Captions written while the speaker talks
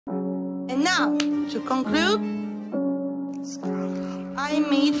Now, to conclude, I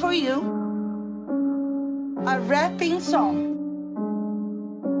made for you a rapping song.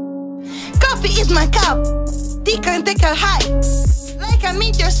 Coffee is my cup, tea can take a hike. Like a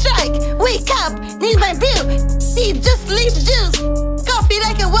meteor strike, wake up, need my brew. Tea just leaf juice, coffee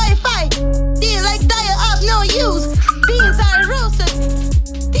like a Wi-Fi. Tea like dial-up, no use. Beans are roasted,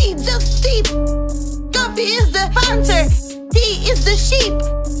 tea just steep. Coffee is the panther, tea is the sheep.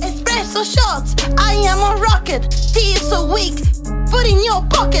 Espresso shots, I am a rocket. Tea is so weak, put in your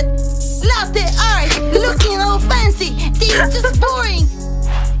pocket. Latte art, looking all fancy. Tea is just boring,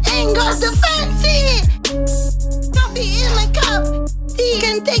 ain't got the fancy. Coffee in my cup, tea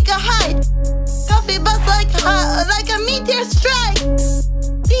can take a hike. Coffee buzz like a meteor strike.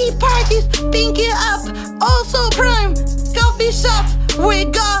 Tea parties, pinky up, also prime. Coffee shop, we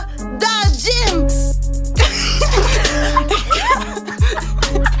got the gym.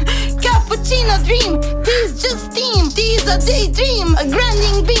 Cappuccino dream, tea's just steam. Tea's a daydream,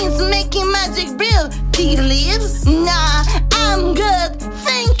 grinding beans, making magic brew. Tea leaves? Nah, I'm good,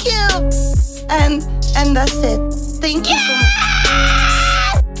 thank you. And that's it. Thank you so much.